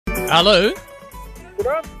Hello? Good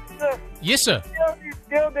afternoon, sir. Yes, sir.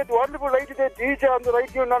 Tell that wonderful lady, that DJ on the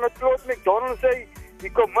radio, now Claude McDonald say, he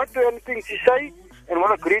commit to anything she say and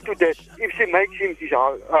will agree to that if she makes him his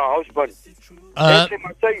husband. Then she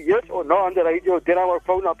must say yes or no on the radio, then I will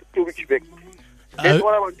phone up 2 weeks back. That's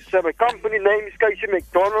what I want to say. My company name is Casey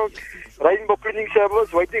McDonald, Rainbow Cleaning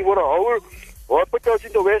Service, waiting for the whole hospitals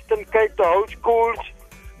in the Western Cape, the whole schools,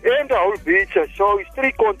 and the whole beaches. So it's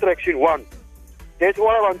 3 contracts in one. That's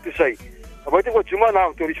what I want to say. I'm waiting for Zuma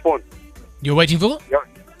now to respond. You're waiting for? Yeah.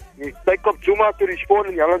 Take up Zuma to respond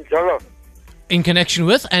in Yalan Jala. In connection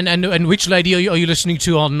with? And which lady are you listening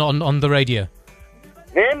to on the radio?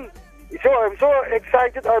 Man, I'm so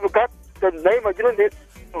excited. I've got the name. I didn't get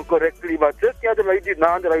it correctly, but just the other lady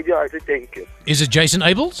now on the radio, I say thank you. Is it Jason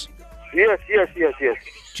Abels? Yes.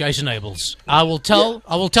 Jason Abels. I will tell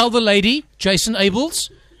the lady, Jason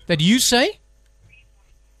Abels, that you say?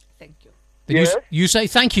 Thank you. That you say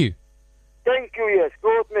thank you. Thank you, yes.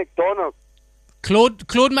 Claude McDonald.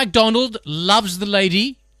 Claude McDonald loves the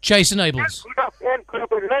lady, Jason Abels. And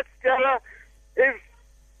let's tell her, if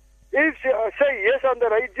she say yes on the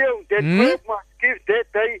radio, then Claude must give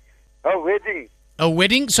that day a wedding. A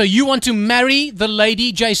wedding? So you want to marry the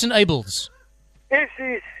lady, Jason Abels? If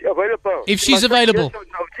she's available. If she's available. Yes or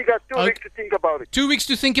no. She got 2 weeks to think about it. 2 weeks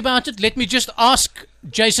to think about it. Let me just ask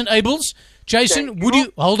Jason Abels. Jason, would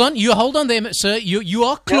you hold on? You hold on there, sir. You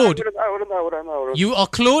are Claude. Yeah, You are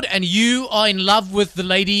Claude, and you are in love with the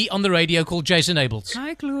lady on the radio called Jason Abels.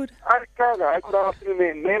 Hi, Claude. Hi, good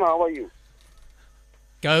afternoon, ma'am. How are you?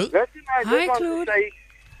 Go. Listen, I Hi, just Claude. want to say,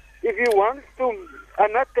 if you want to,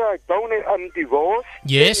 I'm divorced.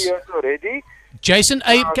 Yes. 10 years already. Jason,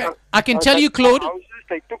 I can tell you, Claude. Houses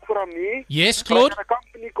they took from me. Yes, Claude. I got a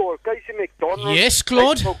company called Casey McDonald. Yes,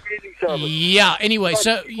 Claude. Rainbow Cleaning Service. Yeah, anyway,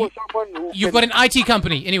 so you've got an IT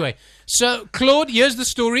company. Anyway, so Claude, here's the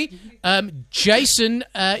story. Jason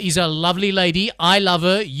is a lovely lady. I love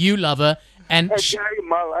her. You love her. And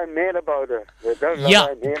I'm mad about her. Yeah.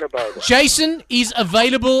 I'm mad about her. Jason is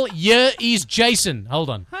available. Here is Jason. Hold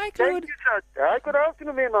on. Hi, Thank Claude. you, sir. Hi, good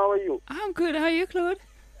afternoon, ma'am. How are you? I'm good. How are you, Claude?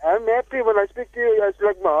 I'm happy when I speak to you. It's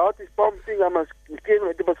like my heart is pumping. I must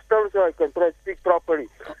still so I can try to speak properly.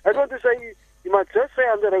 I want to say, you must just say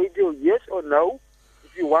on the radio yes or no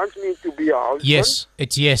if you want me to be a husband. Yes,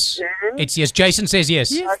 it's yes. And It's yes. Jason says yes.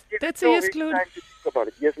 Yes, that's a yes, Claude. Time to think about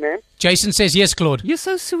it. Yes, ma'am. Jason says yes, Claude. You're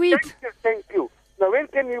so sweet. Thank you. Now, when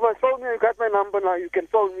can you phone me? You got my number now. You can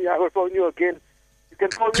phone me. I will phone you again. You can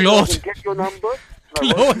phone Claude. me and get your number.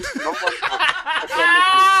 Claude.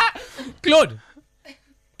 Claude.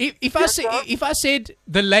 If I said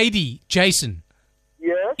the lady Jason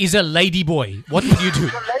Yes. is a lady boy, what would you do?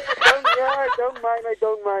 I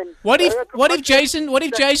don't mind. What if Jason's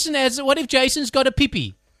got a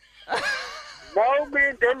pipi? No,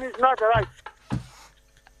 man, then it's not right.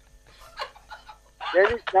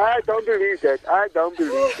 I don't believe that.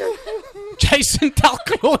 Jason, tell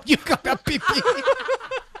Claude you got a pipi.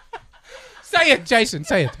 Say it, Jason.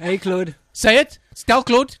 Say it. Hey, Claude. Say it. Tell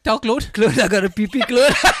Claude. Claude, I got a pee-pee,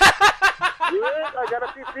 Claude. Yes, I got a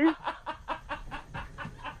pee-pee.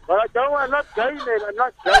 But I'm not gay, man. I'm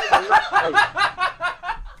not gay.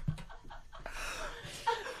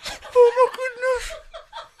 Oh, my goodness.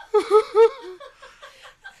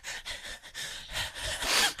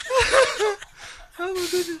 Oh, my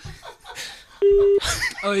goodness.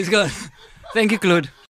 Oh, he's gone. Thank you, Claude.